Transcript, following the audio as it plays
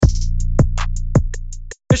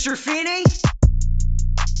Mr. Feeney?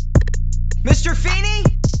 Mr. Feeney?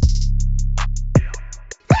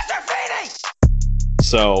 Mr. Feeney!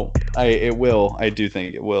 So I do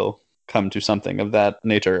think it will come to something of that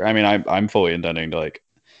nature. I mean, I'm fully intending to like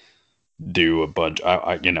do a bunch.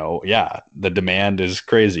 The demand is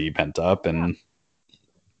crazy pent up, and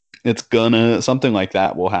it's gonna something like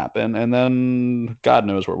that will happen, and then God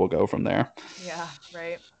knows where we'll go from there. Yeah,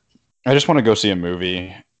 right. I just want to go see a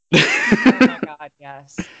movie. Oh my God,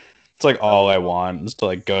 yes. It's like all I want is to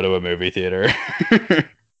like go to a movie theater.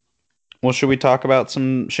 Well, should we talk about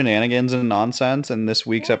some shenanigans and nonsense in this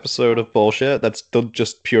week's episode of Bullshit? That's still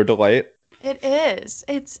just pure delight. It is.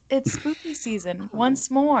 It's spooky season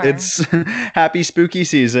once more. It's happy spooky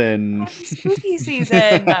season. Happy spooky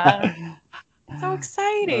season. So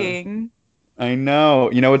exciting. I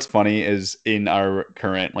know. You know what's funny is in our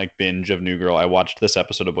current like binge of New Girl, I watched this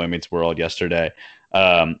episode of Boy Meets World yesterday,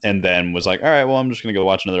 and then was like, all right, well, I'm just gonna go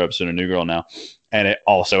watch another episode of New Girl now. And it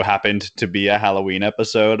also happened to be a Halloween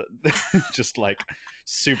episode, just like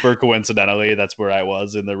super coincidentally. That's where I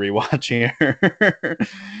was in the rewatch here,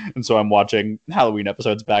 and so I'm watching Halloween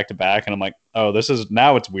episodes back to back, and I'm like, oh, this is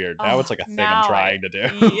now it's weird. Now it's like a thing I'm trying to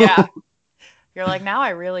do. Yeah, you're like, now I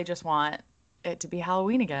really just want it to be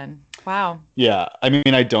Halloween again. Wow. Yeah, I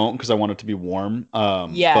mean, I don't because I want it to be warm.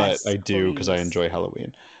 Yes, but I do because I please. enjoy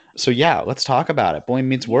Halloween. So yeah, let's talk about it. Boy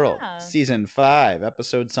Meets World, season 5,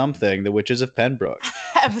 episode something, The Witches of Pennbrook.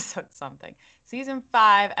 Episode something, season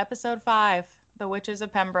 5, episode 5, The Witches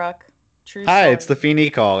of Pembroke. True Hi, story. It's the Feeney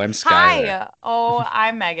Call. I'm Skylar. Hi. Oh,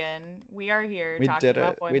 I'm Megan. We are here We talking did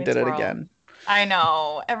about it. Boy We Meets did it World. again. I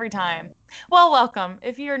know, every time. Well, welcome.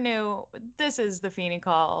 If you're new, this is the Feeney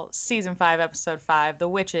Call, season 5, episode 5, The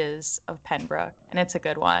Witches of Pembroke, and it's a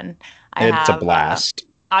good one. It's a blast.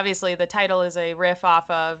 Obviously, the title is a riff off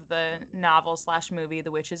of the novel/movie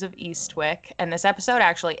The Witches of Eastwick, and this episode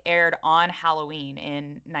actually aired on Halloween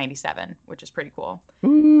in '97, which is pretty cool.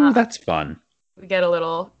 Ooh, that's fun. We get a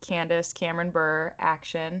little Candace Cameron Bure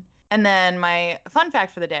action. And then my fun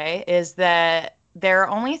fact for the day is that there are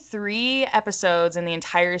only 3 episodes in the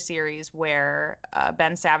entire series where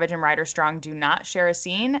Ben Savage and Ryder Strong do not share a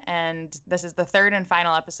scene, and this is the 3rd and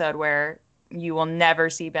final episode where you will never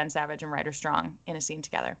see Ben Savage and Ryder Strong in a scene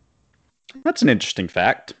together. That's an interesting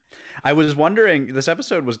fact. I was wondering, this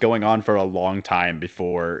episode was going on for a long time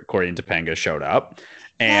before Corey and Topanga showed up.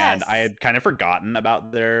 And Yes. I had kind of forgotten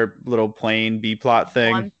about their little plain B-plot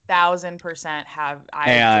thing. 1000% have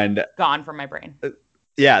And gone from my brain.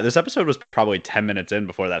 yeah, this episode was probably 10 minutes in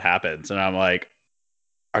before that happens. And I'm like,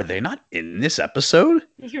 are they not in this episode?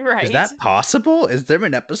 You're right. Is that possible? Is there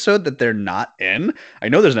an episode that they're not in? I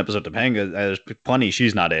know there's an episode Topanga. There's plenty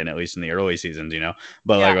she's not in, at least in the early seasons, you know?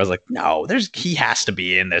 But like, I was like, no, he has to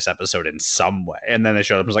be in this episode in some way. And then they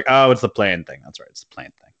showed up and was like, oh, it's the plane thing. That's right. It's the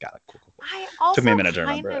plane thing. Got it. Cool. Took me a minute to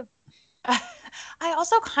remember it. I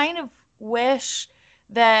also kind of wish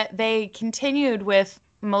that they continued with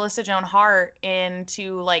Melissa Joan Hart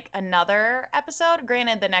into like another episode.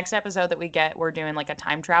 Granted, the next episode that we get, we're doing like a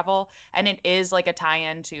time travel, and it is like a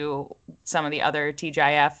tie-in to some of the other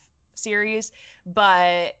TGIF series.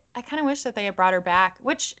 But I kind of wish that they had brought her back,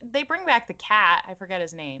 which they bring back the cat. I forget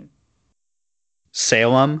his name.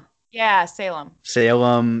 Salem. Yeah, Salem.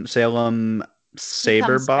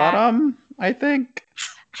 Saberbottom, I think.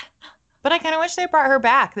 But I kind of wish they brought her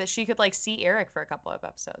back, that she could like see Eric for a couple of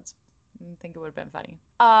episodes. I think it would have been funny.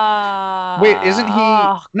 Wait, isn't he?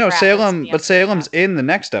 No, crap, Salem. But Salem's in the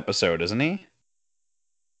next episode, isn't he?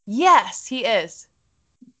 Yes, he is.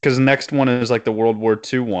 Because the next one is like the World War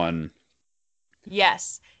II one.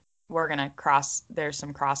 Yes, we're gonna there's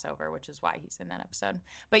some crossover, which is why he's in that episode.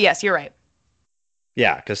 But yes, you're right.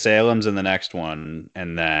 Yeah, because Salem's in the next one,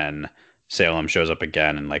 and then Salem shows up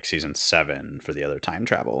again in like season 7 for the other time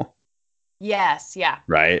travel. Yes, yeah.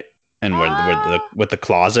 Right. And with the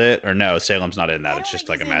closet, or no, Salem's not in that. It's just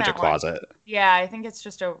like a magic closet. Yeah, I think it's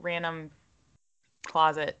just a random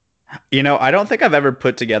closet. You know, I don't think I've ever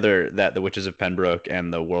put together that the Witches of Pembroke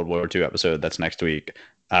and the World War II episode that's next week.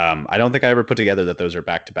 I don't think I ever put together that those are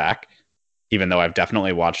back to back, even though I've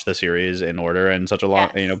definitely watched the series in order in such a long,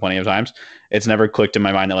 plenty of times. It's never clicked in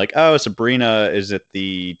my mind that like, oh, Sabrina is at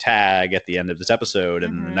the tag at the end of this episode,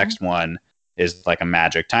 and the next one is like a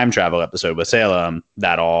magic time travel episode with Salem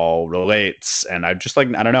that all relates. And I just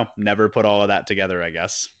like, I don't know, never put all of that together, I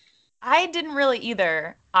guess. I didn't really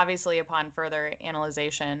either. Obviously, upon further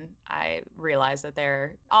analyzation, I realized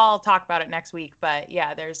that I'll talk about it next week, but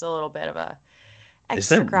yeah, there's a little bit of a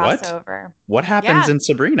extra crossover. What happens in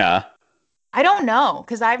Sabrina? I don't know,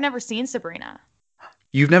 because I've never seen Sabrina.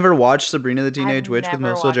 You've never watched Sabrina the Teenage Witch with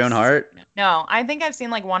Melissa Joan Hart? No, I think I've seen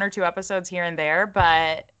like 1 or 2 episodes here and there,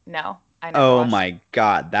 but No, I never Oh watched. my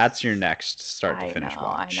God, that's your next start to I finish know, I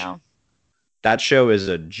watch. know. That show is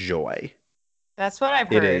a joy. That's what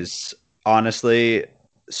I've It heard. is honestly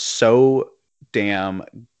so damn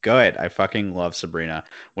good. I fucking love Sabrina.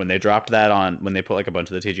 When they dropped that on, when they put like a bunch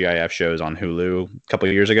of the TGIF shows on Hulu a couple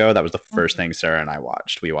of years ago, that was the first Mhm. thing Sarah and I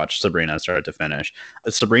watched. We watched Sabrina start to finish.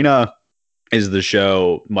 Sabrina is the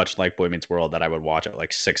show, much like Boy Meets World, that I would watch at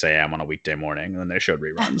like 6 a.m. on a weekday morning when they showed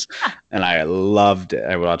reruns. And I loved it.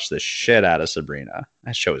 I watched the shit out of Sabrina.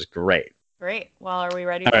 That show is great. Great. Well, are we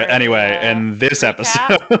ready All for right. a Anyway, in this recap?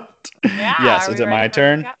 episode, Yeah, yes, are is we it ready my for a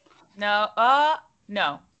turn? recap? No.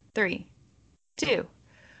 No. 3, 2,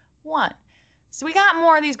 1. So we got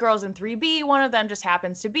more of these girls in 3B. One of them just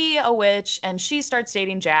happens to be a witch, and she starts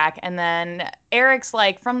dating Jack. And then Eric's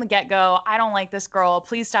like, from the get-go, I don't like this girl.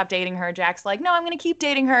 Please stop dating her. Jack's like, no, I'm going to keep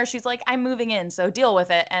dating her. She's like, I'm moving in, so deal with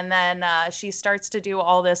it. And then she starts to do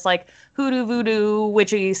all this like hoodoo voodoo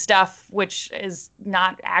witchy stuff, which is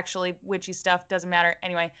not actually witchy stuff. Doesn't matter.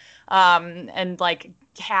 Anyway, and like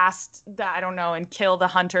cast the, I don't know, and kill the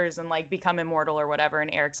hunters and like become immortal or whatever.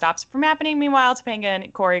 And Eric stops from happening. Meanwhile, Topanga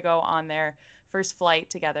and Corey go on their first flight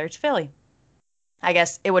together to Philly. I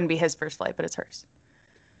guess it wouldn't be his first flight, but it's hers.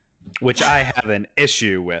 Which I have an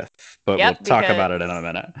issue with, but we'll Yep, talk about it in because a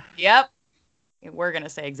minute. yep, we're gonna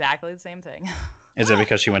say exactly the same thing. Is it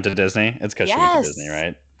because she went to Disney? It's because she went to Disney, Yes.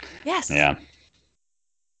 right? Yes. Yeah.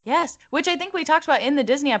 Yes. Which I think we talked about in the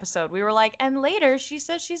Disney episode. We were like, and later she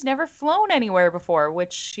says she's never flown anywhere before,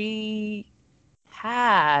 which she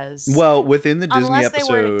has. Well, within the Disney Unless they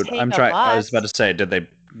were to episode, take a I was about bus. to say, did they,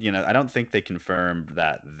 I don't think they confirmed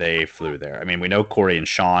that they flew there. I mean, we know Corey and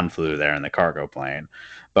Sean flew there in the cargo plane,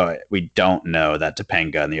 but we don't know that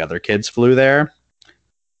Topanga and the other kids flew there.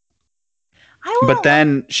 I But won't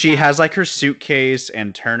then she yeah. has like her suitcase,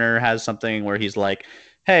 and Turner has something where he's like,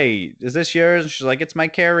 "Hey, is this yours?" And she's like, "It's my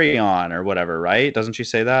carry-on," or whatever, right? Doesn't she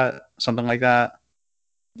say that? Something like that?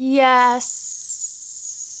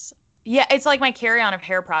 Yes. Yeah, it's like my carry-on of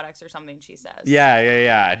hair products or something, she says. Yeah.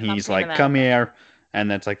 And he's Something to like, that "Come effect. here." And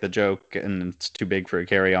that's like the joke, and it's too big for a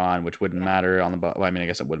carry-on, which wouldn't Yeah. matter on the bus. Well, I mean, I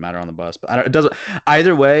guess it would matter on the bus, but it doesn't.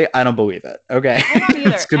 Either way, I don't believe it. Okay, I don't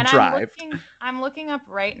either. it's And contrived. I'm looking up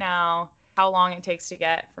right now how long it takes to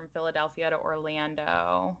get from Philadelphia to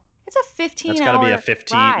Orlando. It's a That's got to be a 15-hour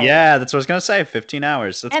 15. ride. Yeah, that's what I was gonna say. 15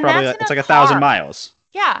 hours. That's And probably that's in it's a like 1,000 car. miles.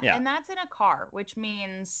 Yeah, Yeah. and that's in a car, which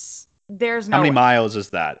means there's How no many way. miles is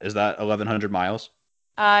that? Is that 1,100 miles?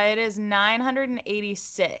 It is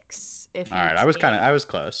 986 All right, I was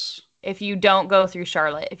close. if you don't go through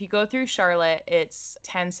Charlotte. If you go through Charlotte, it's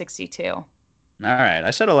 1062. All right,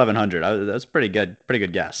 I said 1,100. That's pretty good. Pretty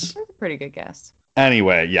good guess. That's a pretty good guess.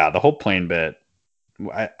 Anyway, yeah, the whole plane bit.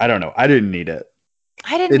 I don't know. I didn't need it.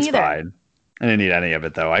 I didn't It's either. fine. I didn't need any of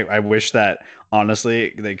it though. I wish that honestly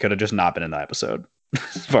they could have just not been in the episode,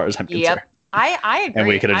 as far as I'm concerned. Yep. I agree. And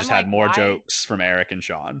we could have I'm just had like, more why? jokes from Eric and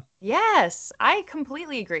Sean. Yes, I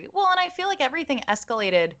completely agree. Well, and I feel like everything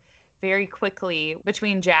escalated very quickly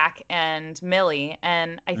between Jack and Millie.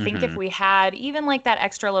 And I think if Mhm. we had even like that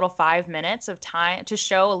extra little 5 minutes of time to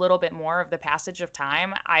show a little bit more of the passage of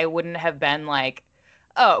time, I wouldn't have been like,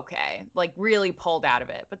 oh, okay, like really pulled out of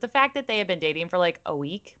it. But the fact that they had been dating for like a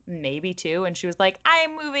week, maybe two, and she was like,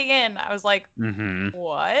 I'm moving in. I was like, Mhm.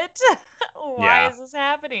 what? Why Yeah. is this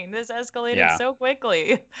happening? This escalated Yeah. so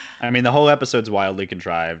quickly. I mean, the whole episode's wildly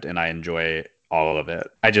contrived, and I enjoy all of it.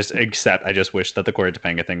 I just wish that the Corey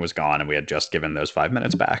Topanga thing was gone, and we had just given those 5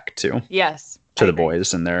 minutes back to Yes. to I the agree.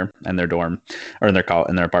 boys in their dorm or in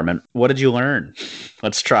their apartment. What did you learn?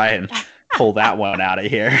 Let's try and pull that one out of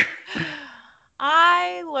here.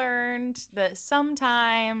 I learned that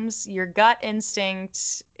sometimes your gut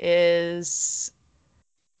instinct is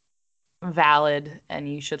valid and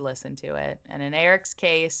you should listen to it. And in Eric's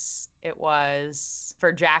case, it was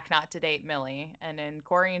for Jack not to date Millie. And in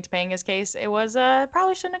Corey and Topanga's case, it was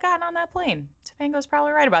probably shouldn't have gotten on that plane. Topanga's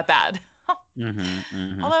probably right about that.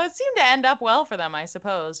 Although it seemed to end up well for them, I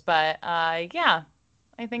suppose. But yeah,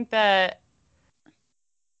 I think that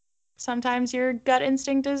sometimes your gut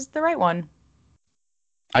instinct is the right one.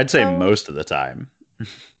 I'd say So- most of the time.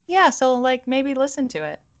 Yeah, so like maybe listen to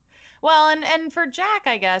it. Well, and for Jack,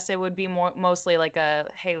 I guess it would be mostly like a,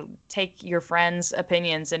 hey, take your friends'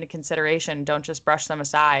 opinions into consideration. Don't just brush them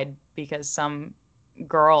aside because some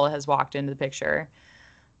girl has walked into the picture.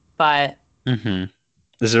 But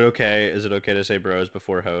Is it okay? Is it okay to say bros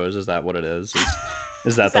before hoes? Is that what it is? Is that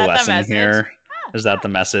Is the that the lesson message? here? Is that the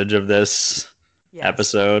message of this yes,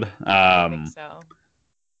 episode? I think so.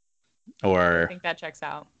 I Or think that checks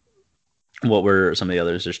out. what were some of the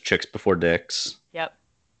others? There's chicks before dicks. Yep.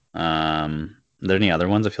 Are there any other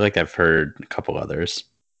ones? I feel like I've heard a couple others.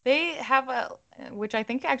 They have which I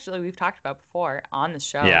think actually we've talked about before on the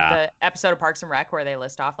show, Yeah. the episode of Parks and Rec where they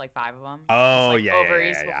list off like 5 of them. It's Oh like yeah, yeah,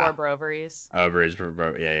 ovaries yeah, before yeah. broveries. Ovaries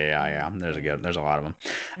for yeah, yeah, yeah, yeah. There's a lot of them.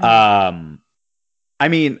 Mhm. I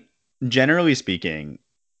mean, generally speaking,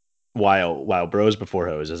 while bros before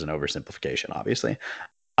hoes is an oversimplification, obviously,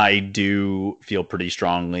 I do feel pretty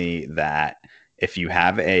strongly that if you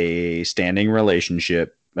have a standing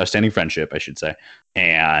relationship, a standing friendship, I should say,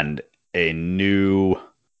 and a new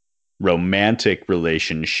romantic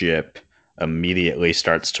relationship immediately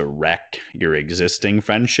starts to wreck your existing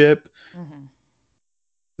friendship, Mhm.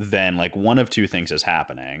 then like one of two things is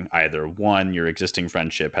happening. Either one, your existing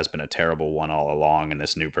friendship has been a terrible one all along, and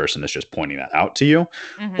this new person is just pointing that out to you,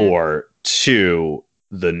 Mhm. or two,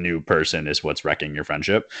 the new person is what's wrecking your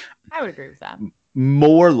friendship. I would agree with that.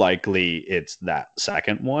 More likely, it's that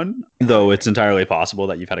second one, though it's entirely possible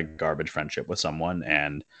that you've had a garbage friendship with someone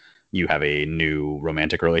and you have a new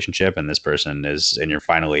romantic relationship and this person is, and you're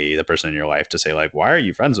finally the person in your life to say like, why are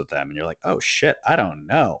you friends with them? And you're like, oh shit, I don't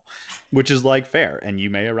know, which is like fair. And you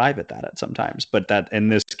may arrive at that at sometimes, but that in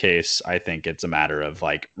this case, I think it's a matter of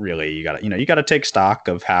like, really, you got to take stock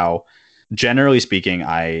of how, generally speaking,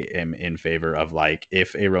 I am in favor of like,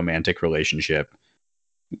 if a romantic relationship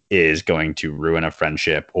is going to ruin a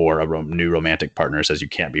friendship or a new romantic partner says you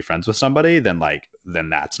can't be friends with somebody, then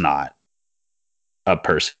that's not a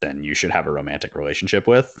person you should have a romantic relationship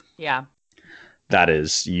with. Yeah. That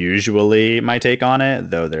is usually my take on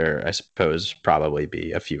it, though there, I suppose, probably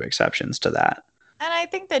be a few exceptions to that. And I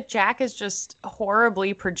think that Jack is just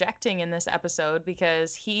horribly projecting in this episode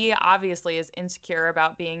because he obviously is insecure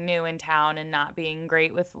about being new in town and not being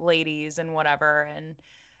great with ladies and whatever,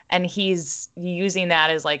 and he's using that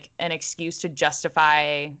as like an excuse to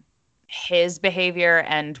justify his behavior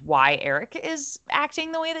and why Eric is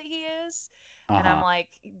acting the way that he is. And I'm Uh-huh.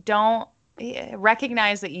 like, don't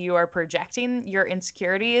recognize that you are projecting your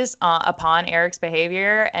insecurities upon Eric's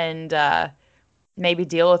behavior and maybe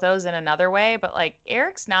deal with those in another way. But like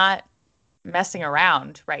Eric's not messing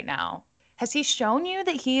around right now. Has he shown you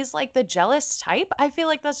that he's like the jealous type? I feel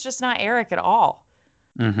like that's just not Eric at all.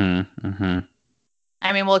 Mm-hmm. Mm-hmm.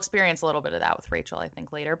 I mean, we'll experience a little bit of that with Rachel, I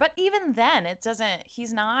think, later. But even then, it doesn't,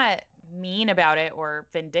 he's not mean about it or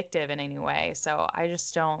vindictive in any way. So I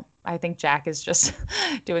just don't, I think Jack is just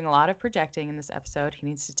doing a lot of projecting in this episode. He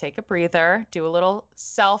needs to take a breather, do a little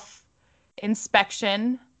self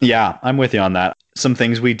inspection. Yeah, I'm with you on that. Some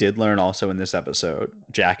things we did learn also in this episode.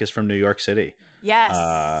 Jack is from New York City. Yes.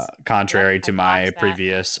 Yep, Contrary I to my clocked that.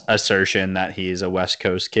 previous assertion that he's a West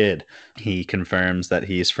Coast kid, he confirms that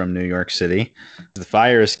he's from New York City. The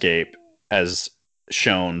fire escape, as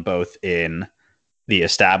shown both in the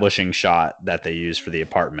establishing shot that they use for the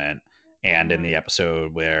apartment and in the Mhm.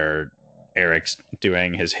 episode where Eric's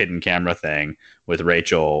doing his hidden camera thing with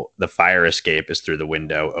Rachel, the fire escape is through the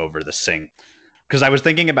window over the sink. Because I was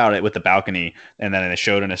thinking about it with the balcony, and then they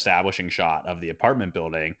showed an establishing shot of the apartment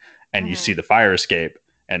building, and you see Mhm. the fire escape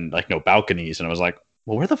and like no balconies, and I was like,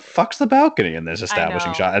 well, where the fuck's the balcony in this I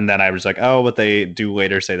establishing know. shot? And then I was like, oh, but they do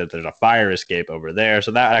later say that there's a fire escape over there,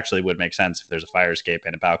 so that actually would make sense if there's a fire escape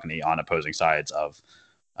and a balcony on opposing sides of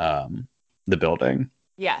um, the building.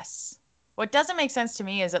 Yes. What doesn't make sense to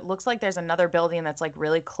me is it looks like there's another building that's like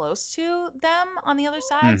really close to them on the other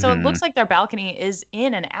side. So it Mm-hmm. looks like their balcony is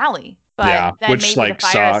in an alley, but Yeah, then which maybe the like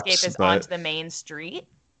fire escape sucks, is but onto the main street?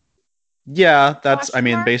 yeah, that's, I Question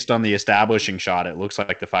mean, mark. based on the establishing shot, it looks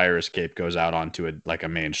like the fire escape goes out onto a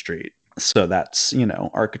main street. So that's, I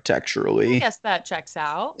architecturally guess that checks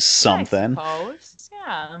out. Yeah, I something. suppose.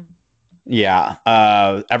 Yeah.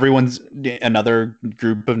 Yeah. Everyone's another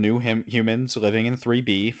group of new humans living in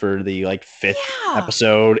 3B for the like fifth Yeah.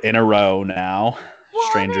 episode in a row now. Well,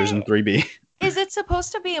 Strangers in 3B. is it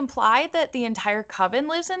supposed to be implied that the entire coven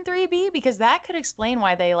lives in 3B? Because that could explain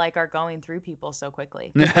why they like are going through people so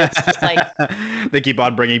quickly. Because it's just like, They keep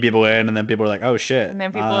on bringing people in, and then people are like, "Oh shit, and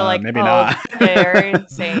then people are like, maybe oh, not." they're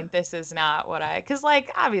insane. This is not what I, because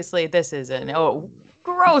like, obviously this is an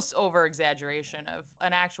gross over exaggeration of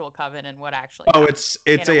an actual coven and what actually Oh, happens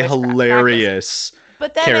it's in a a witchcraft practice. hilarious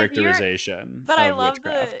But then if you're, characterization but of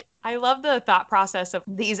witchcraft. I love the thought process of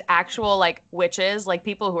these actual like witches, like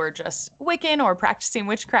people who are just Wiccan or practicing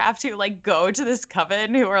witchcraft who like go to this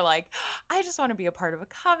coven who are like, I just want to be a part of a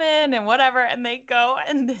coven and whatever. And they go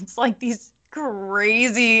and it's like these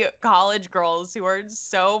crazy college girls who are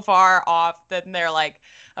so far off that they're like,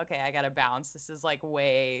 okay, I gotta bounce. This is like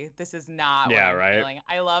this is not what Yeah, I'm right. feeling.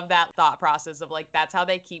 I love that thought process of like, that's how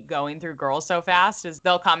they keep going through girls so fast is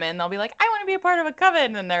they'll come in, they'll be like, I want to be a part of a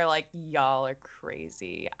coven. And they're like, y'all are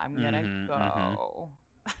crazy. I'm gonna Mm-hmm, mm-hmm. go.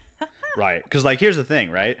 Right. Because, like, here's the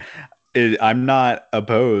thing, right? I'm not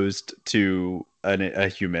opposed to a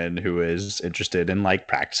human who is interested in like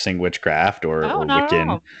practicing witchcraft Oh, or not at Wiccan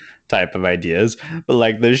all. type of ideas, but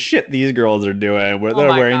like the shit these girls are doing, where Oh they're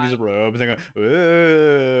my wearing these God. robes and going,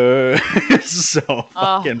 "Ugh." It's so Oh,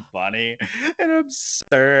 fucking funny and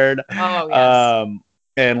absurd. oh yes. Um,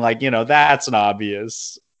 and like that's an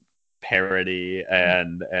obvious parody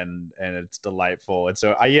and it's delightful. And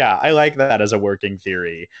so I like that as a working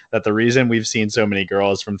theory, that the reason we've seen so many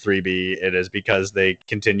girls from 3B, it is because they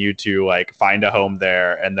continue to like find a home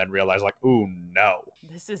there and then realize like, ooh, no.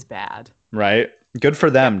 This is bad. Right? Good for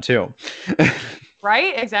Yep. them too.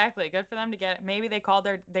 Right? Exactly. Good for them to get it. Maybe they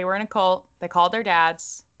were in a cult. They called their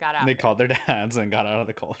dads, got They out there. called their dads and got out of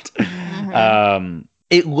the cult. Hmm.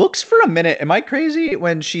 It looks for a minute. Am I crazy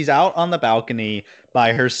when she's out on the balcony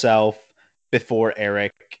by herself before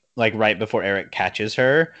Eric, like right before Eric catches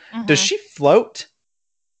her? Does Hmm. she float?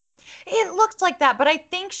 It looked like that, but I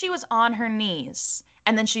think she was on her knees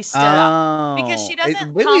and then she stood up because she Oh, it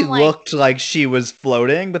doesn't really come like, looked like she was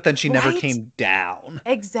floating, but then she never right? came down.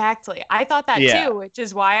 Exactly. I thought that Yeah. too, which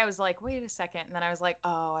is why I was like, wait a second. And then I was like,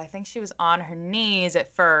 oh, I think she was on her knees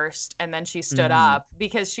at first and then she stood Hmm. up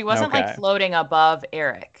because she wasn't like Okay. floating above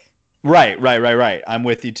Eric. Right. I'm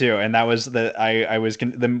with you too. And that was I was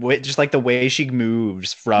the way, just like the way she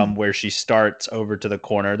moves from where she starts over to the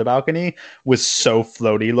corner of the balcony was so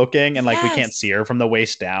floaty looking, and like we can't Yes. see her from the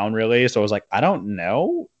waist down really. So I was like, I don't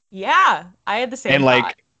know. Yeah. I had the And same thought.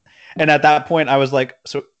 like, and at that point, I was like,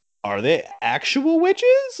 so are they actual witches?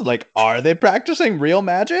 Like, are they practicing real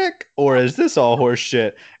magic? Or is this all horse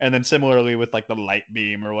shit? And then similarly with like the light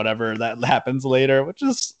beam or whatever that happens later, which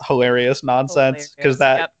is hilarious nonsense because Hilarious.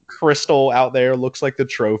 that Yep. crystal out there looks like the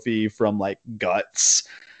trophy from like Guts,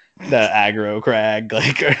 the aggro crag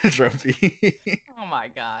like trophy. Oh my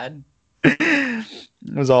God. It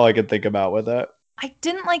was all I could think about with it. I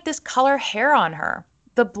didn't like this color hair on her.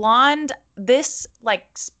 The blonde, this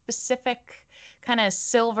like specific kind of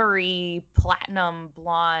silvery platinum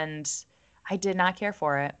blonde, I did not care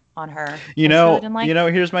for it on her. I just really didn't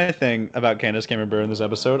like. Here's my thing about Candace Cameron Bure in this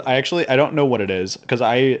episode. I don't know what it is because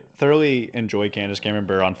I thoroughly enjoy Candace Cameron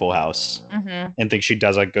Bure on Full House Hmm. and think she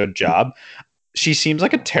does a good job. She seems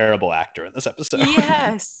like a terrible actor in this episode.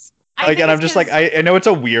 Yes. I Like, think and it's I'm just like, because, I know it's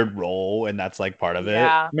a weird role and that's like part of it.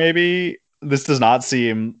 yeah, Maybe this does not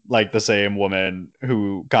seem like the same woman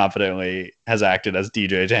who confidently has acted as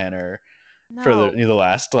DJ Tanner for no. the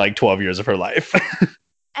last like 12 years of her life.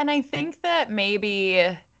 And I think that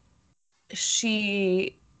maybe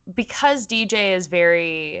she, because DJ is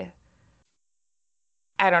very,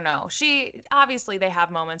 I don't know. She obviously they have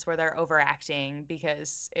moments where they're overacting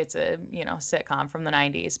because it's a, sitcom from the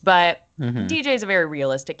 90s, but Hmm. DJ is a very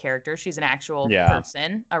realistic character. She's an actual Yeah.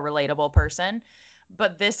 person, a relatable person.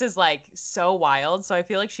 But this is like so wild. So I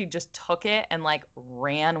feel like she just took it and like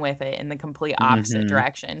ran with it in the complete opposite Hmm.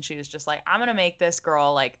 direction. She was just like, I'm gonna make this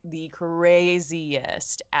girl like the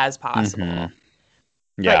craziest as Hmm. possible.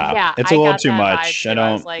 But Yeah, yeah, it's a I little got too that vibe much. too.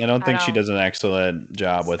 I was I like, don't I think she don't. does an excellent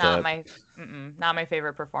job It's with not it. not my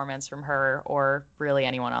favorite performance from her or really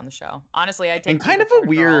anyone on the show. Honestly, I'd And take kind Keeper of a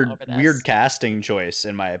Porter all over weird this. casting choice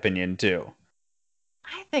in my opinion too.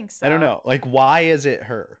 I think I don't so. know. Like why is it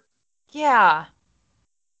her? Yeah.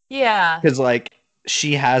 Yeah. Cuz like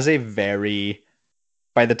she has a very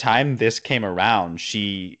by the time this came around,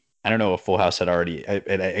 I don't know if Full House had already I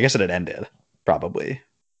guess it had ended probably.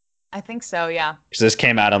 I think so. Yeah. Cuz this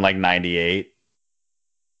came out in like 98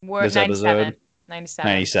 We're this 97. episode, 97.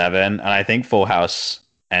 97, and I think Full House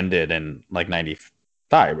ended in like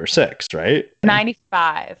 95 or 6, right?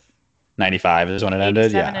 95. 95 is when it ended.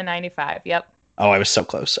 87 Yeah. and 95. Yep. Oh, I was so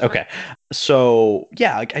close. Okay. So,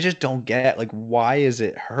 yeah, like I just don't get like why is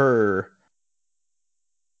it her?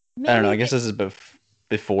 I don't know. Maybe I guess this is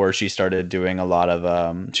before she started doing a lot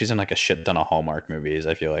of she's in like a shit ton of Hallmark movies,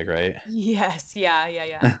 I feel like, right? yes. Yeah. Yeah.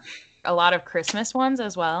 Yeah. A lot of Christmas ones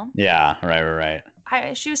as well. Yeah, right.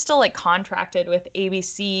 She was still like contracted with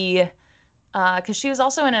ABC because she was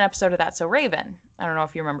also in an episode of That's So Raven. I don't know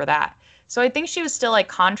if you remember that. So I think she was still like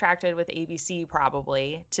contracted with ABC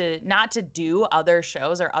probably to not to do other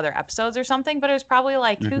shows or other episodes or something, but it was probably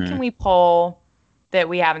like, who can Hmm. we pull that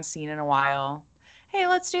we haven't seen in a while? Hey,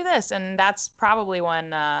 let's do this. And that's probably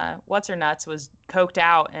when What's Her Nuts was coked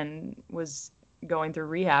out and was going through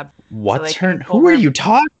rehab. So they What's her? can pull Who are her. you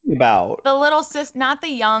talking about? The little sis, not the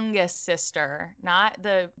youngest sister, not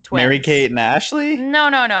the twins. Mary Kate and Ashley? You No,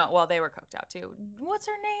 no, no. Well, they were cooked out too. What's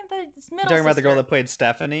her name? The middle talking about the girl sister. that played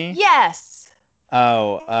Stephanie? Yes,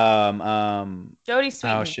 Oh, Jodie oh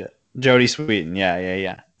Sweetin. shit. Jodie Sweetin.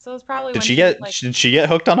 Yeah. So it was probably Did when she she was get like, did she get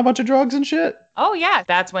hooked on a bunch of drugs and shit? oh yeah,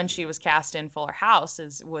 that's when she was cast in Fuller House.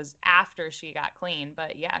 Was after she got clean.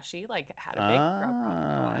 But yeah, she like had a big drug problem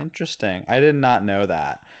for a Ah, while. interesting. I did not know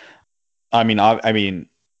that. I mean,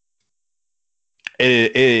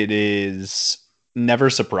 it is never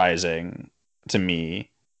surprising to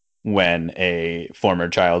me when a former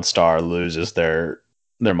child star loses their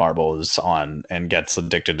marbles on and gets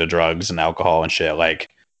addicted to drugs and alcohol and shit. Like,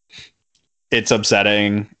 it's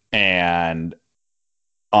upsetting, and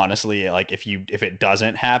honestly, like, if it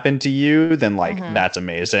doesn't happen to you, then like Hmm. that's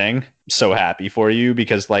amazing. So happy for you,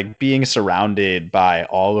 because like being surrounded by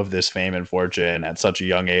all of this fame and fortune at such a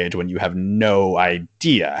young age when you have no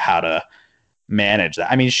idea how to manage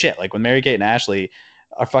that. I mean, shit, like when Mary Kate and Ashley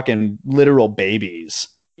are fucking literal babies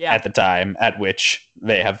Yeah. at the time at which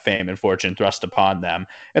they have fame and fortune thrust upon them.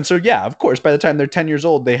 And so, yeah, of course, by the time they're 10 years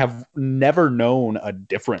old, they have never known a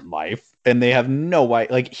different life, and they have no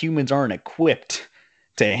idea, like, humans aren't equipped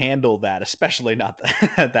to handle that, especially not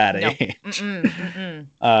at that No. age. Mm-mm,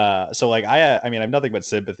 mm-mm. So like I mean, I have nothing but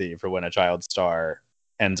sympathy for when a child star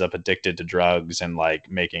ends up addicted to drugs and like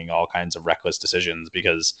making all kinds of reckless decisions,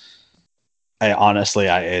 because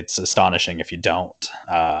it's astonishing if you don't.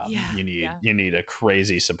 Yeah. Yeah. You need a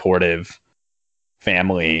crazy supportive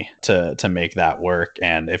family to make that work,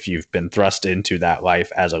 and if you've been thrust into that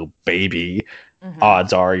life as a baby, Hmm.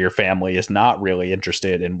 odds are your family is not really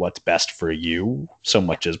interested in what's best for you so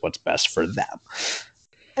much as what's best for them.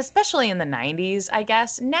 Especially in the 90s, I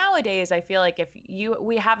guess. Nowadays, I feel like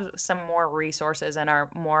we have some more resources and are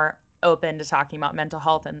more open to talking about mental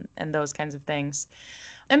health and those kinds of things.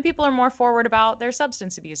 And people are more forward about their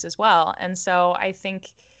substance abuse as well. And so I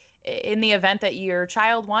think in the event that your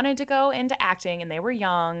child wanted to go into acting and they were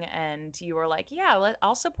young and you were like, yeah,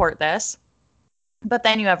 I'll support this. But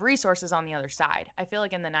then you have resources on the other side. I feel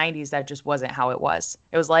like in the 90s, that just wasn't how it was.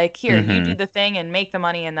 It was like, here, you do Mm-hmm. the thing and make the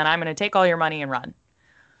money, and then I'm going to take all your money and run.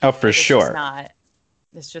 Oh, for Like sure.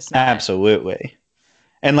 it's just not. Absolutely.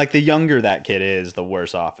 And like the younger that kid is, the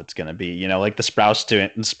worse off it's going to be. You know, like the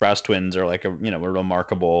Sprouse twins are like a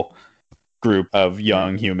remarkable group of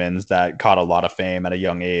young humans that caught a lot of fame at a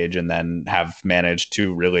young age and then have managed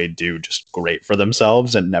to really do just great for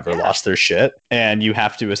themselves and never Yeah. lost their shit. And you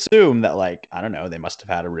have to assume that, like, I don't know, they must have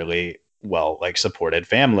had a really well, like, supported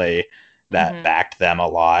family that Hmm. backed them a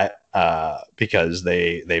lot, because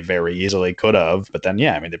they very easily could have. But then,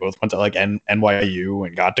 yeah, I mean, they both went to like NYU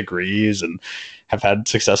and got degrees and have had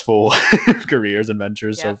successful careers and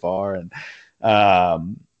ventures so Yep. far. And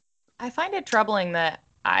um, I find it troubling that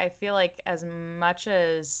I feel like as much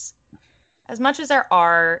as there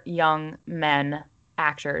are young men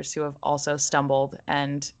actors who have also stumbled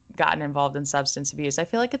and gotten involved in substance abuse, I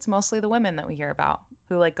feel like it's mostly the women that we hear about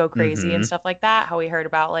who like go crazy and mhm. stuff like that. How we heard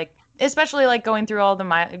about like, especially like going through all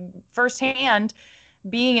the firsthand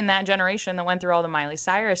being in that generation that went through all the Miley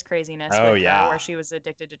Cyrus craziness Oh with her, where yeah. she was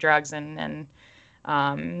addicted to drugs and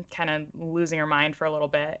kind of losing her mind for a little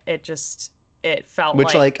bit. It felt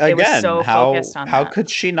Which, like like, it was again, so focused on how that. could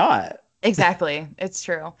she not? Exactly. It's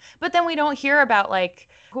true. But then we don't hear about like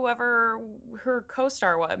whoever her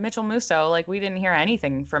co-star was, Mitchell Musso, like we didn't hear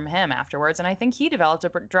anything from him afterwards. And I think he developed a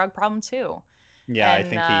drug problem too. Yeah, I And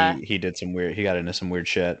think he did some weird. He got into some weird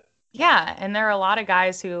shit. yeah, and there are a lot of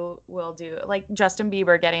guys who will do like Justin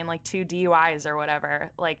Bieber getting like 2 DUIs or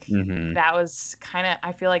whatever. Like Hmm. that was kind of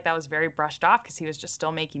I feel like that was very brushed off because he was just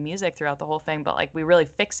still making music throughout the whole thing. But like we really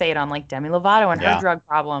fixate on like Demi Lovato and her Yeah. drug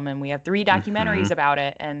problem, and we have 3 documentaries Hmm. about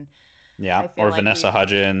it. And I Yeah. feel Or like Vanessa we,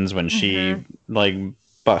 Hudgens when hmm she like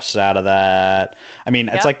busts out of that. I mean,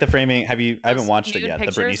 it's yep, like the framing. Have you? I haven't those watched it nude yet.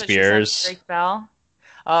 The Britney pictures that she sent to Spears. Drake Bell.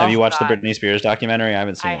 Have you Oh watched the God, Britney Spears documentary? I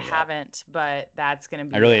haven't I seen it yet. haven't, but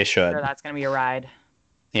I really I'm sure should. that's gonna be a ride.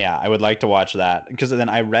 Yeah, I would like to watch that, because then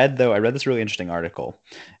I read this really interesting article,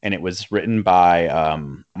 and it was written by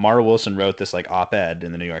Mara Wilson wrote this like op-ed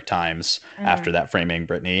in the New York Times Hmm. after that Framing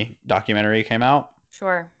Britney documentary came out,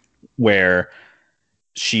 Sure. where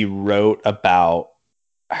she wrote about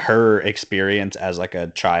her experience as like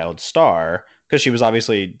a child star, because she was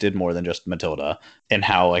obviously did more than just Matilda, and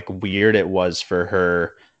how like weird it was for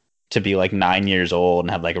her to be like 9 years old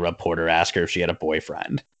and have like a reporter ask her if she had a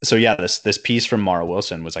boyfriend. So yeah, this piece from Mara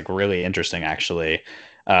Wilson was like really interesting, actually,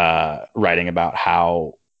 writing about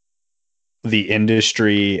how the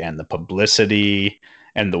industry and the publicity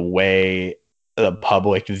and the way the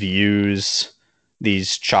public views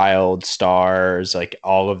these child stars, like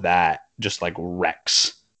all of that, just like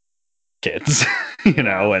wrecks kids.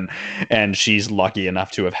 Yeah. And she's lucky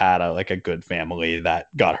enough to have had a good family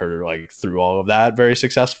that got her like through all of that very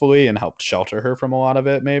successfully and helped shelter her from a lot of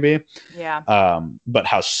it, maybe. Yeah. But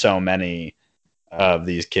how so many of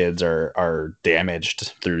these kids are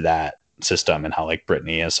damaged through that system, and how like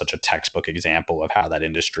Brittany is such a textbook example of how that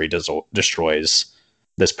industry destroys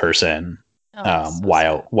this person, Oh, so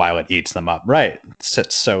sad. while it eats them up. Right.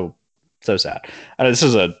 It's so sad. This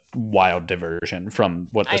is a wild diversion from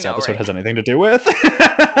what I this know, episode right? has anything to do with.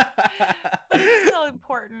 But it's still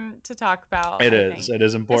important to talk about. It I is. think. It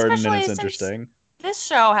is important, and Especially it's since interesting. this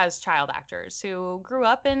show has child actors who grew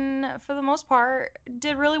up and, for the most part,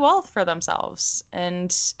 did really well for themselves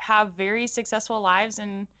and have very successful lives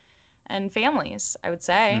and families, I would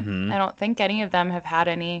say. Hmm. I don't think any of them have had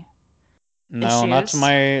any No, not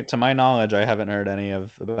issues. to my knowledge. I haven't heard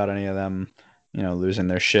about any of them, losing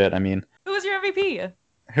their shit. I mean, Who was your MVP?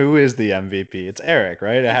 who is the MVP? It's Eric,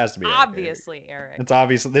 right? It has to be Eric. Obviously, Eric. It's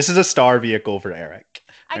obvious. This is a star vehicle for Eric.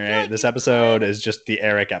 I All feel right. like This you episode could- is just the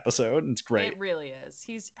Eric episode. It's great. It really is.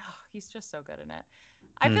 He's just so good in it.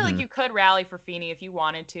 I feel like Mhm. you could rally for Feeney if you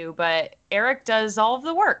wanted to, but Eric does all of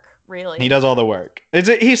the work, really. He does all the work.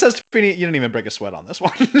 He says to Feeney, "You didn't even break a sweat on this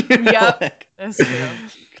one." Yep. Like, That's true.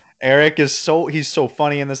 Eric is he's so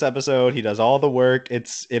funny in this episode. He does all the work. It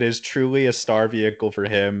is truly a star vehicle for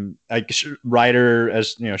him. Like Ryder,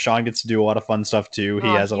 as Sean gets to do a lot of fun stuff too. He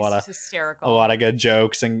has a He's lot of hysterical. good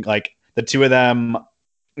jokes, and like the two of them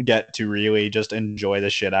get to really just enjoy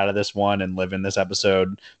the shit out of this one and live in this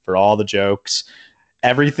episode for all the jokes.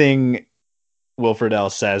 Everything Wilfred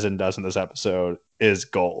L says and does in this episode is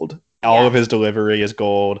gold. All of his delivery is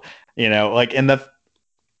gold. Like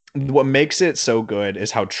what makes it so good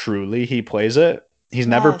is how truly he plays it. He's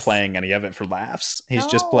never playing any of it for laughs. He's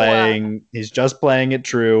just playing it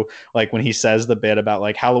true. Like when he says the bit about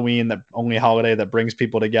like Halloween, the only holiday that brings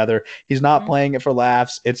people together, he's not playing it for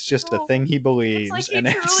laughs. It's just a thing he believes. It's like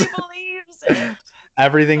he truly believes it.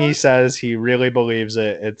 Everything he says, he really believes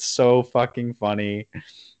it. It's so fucking funny.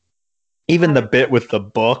 Even the bit with the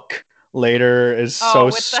book later is so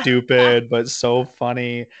stupid, but so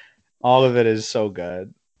funny. All of it is so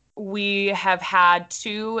good. We have had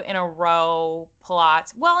 2 in a row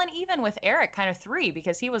plots. Well, and even with Eric, kind of 3,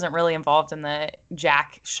 because he wasn't really involved in the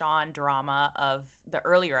Jack Sean drama of the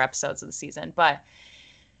earlier episodes of the season. But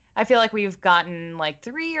I feel like we've gotten like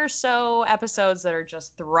 3 or so episodes that are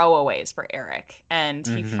just throwaways for Eric. And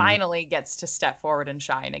he finally gets to step forward and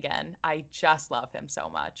shine again. I just love him so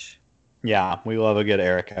much. Yeah, we love a good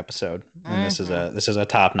Eric episode. And this is a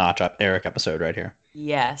top-notch Eric episode right here.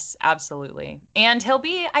 Yes, absolutely. And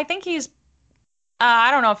I think he's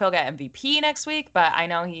I don't know if he'll get MVP next week, but I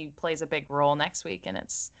know he plays a big role next week, and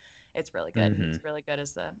it's really good. He's really good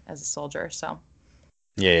as a soldier. So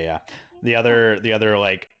yeah. The other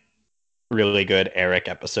like really good Eric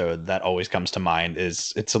episode that always comes to mind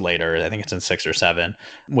it's later. I think it's in 6 or 7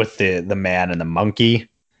 with the man and the monkey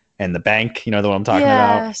and the bank. You know the one I'm talking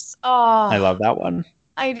about? Yes. Oh, I love that one.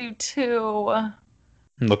 I do too.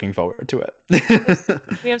 I'm looking forward to it.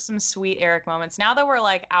 We have some sweet Eric moments. Now that we're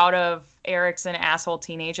like out of Eric's an asshole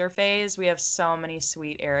teenager phase, we have so many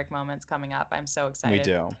sweet Eric moments coming up. I'm so excited. We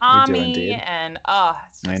do. Tommy, we do indeed. And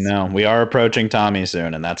it's I know. We are approaching Tommy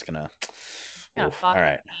soon, and that's gonna fuck all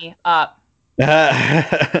right. me up.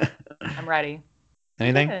 I'm ready.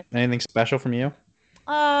 Anything? Good. Anything special from you?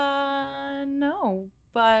 No,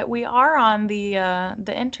 but we are on the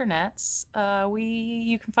internets.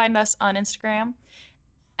 You can find us on Instagram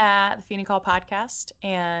at the Feeney Call Podcast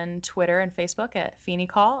and Twitter and Facebook at Feeney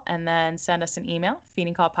Call, and then send us an email,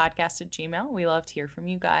 feeneycallpodcast@gmail.com. We love to hear from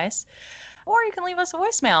you guys. Or you can leave us a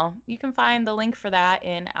voicemail. You can find the link for that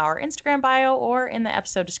in our Instagram bio or in the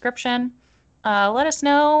episode description. Let us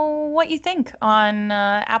know what you think on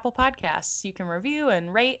Apple Podcasts. You can review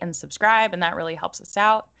and rate and subscribe, and that really helps us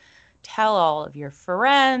out. Tell all of your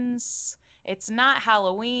friends. It's not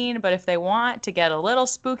Halloween, but if they want to get a little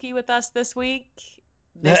spooky with us this week,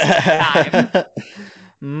 this is the time.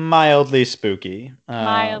 Mildly spooky.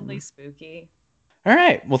 Mildly spooky. All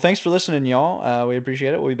right. Well, thanks for listening, y'all. We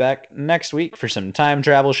appreciate it. We'll be back next week for some time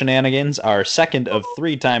travel shenanigans, our second of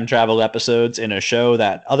 3 time travel episodes in a show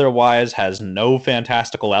that otherwise has no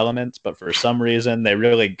fantastical elements, but for some reason they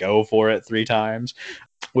really go for it 3 times,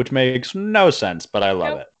 which makes no sense, but I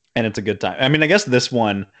love it. And it's a good time. I mean, I guess this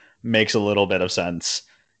one makes a little bit of sense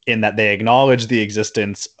in that they acknowledge the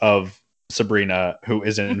existence of Sabrina, who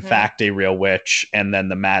is in fact a real witch, and then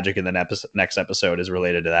the magic in the next episode is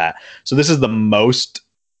related to that. So this is the most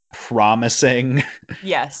promising,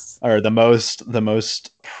 yes, or the most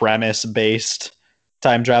premise based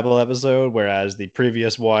time travel episode, whereas the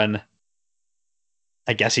previous one,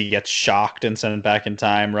 I guess he gets shocked and sent back in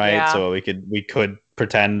time, right? Yeah. So we could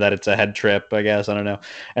pretend that it's a head trip, I guess. I don't know.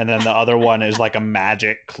 And then the other one is like a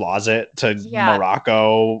magic closet to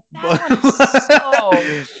Morocco.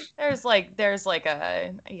 There's like we've It's got like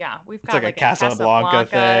a like a Casablanca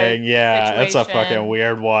thing. Yeah, it's a fucking situation.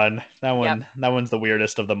 weird one. Yep. That one's the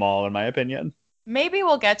weirdest of them all, in my opinion. Maybe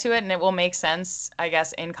we'll get to it and it will make sense, I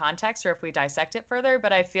guess, in context or if we dissect it further.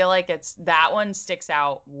 But I feel like that one sticks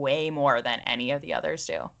out way more than any of the others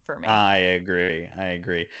do for me. I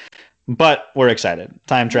agree. But we're excited.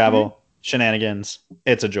 Time travel, shenanigans.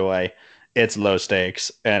 It's a joy. It's low stakes,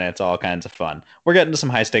 and it's all kinds of fun. We're getting to some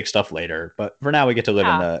high stakes stuff later, but for now we get to live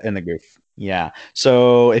in the goof. Yeah.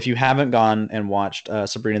 So if you haven't gone and watched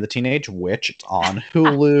Sabrina the Teenage Witch, it's on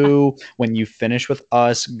Hulu. When you finish with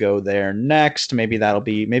us, go there next. Maybe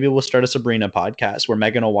we'll start a Sabrina podcast where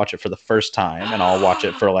Megan will watch it for the first time, and I'll watch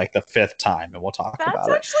it for like the 5th time, and we'll talk about it. That's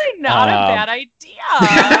actually not a bad idea.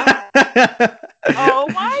 Oh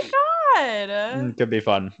my god. It could be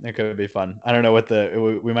fun. I don't know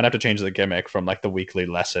we might have to change the gimmick from like the weekly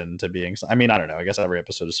lesson to being. I mean, I don't know. I guess every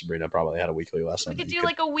episode of Sabrina probably had a weekly lesson. We could do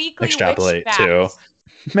like a weekly extrapolate witch too.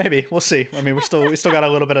 Maybe we'll see. I mean, we still got a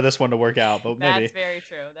little bit of this one to work out, but maybe. That's very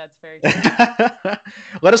true.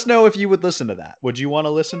 Let us know if you would listen to that. Would you want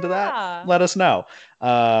to listen to that? Let us know.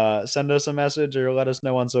 Send us a message or let us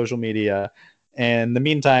know on social media. And in the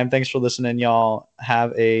meantime, thanks for listening, y'all.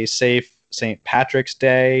 Have a safe St. Patrick's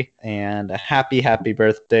Day and a happy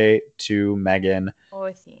birthday to Megan. Oh,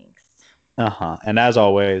 thanks. And as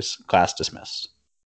always, class dismissed.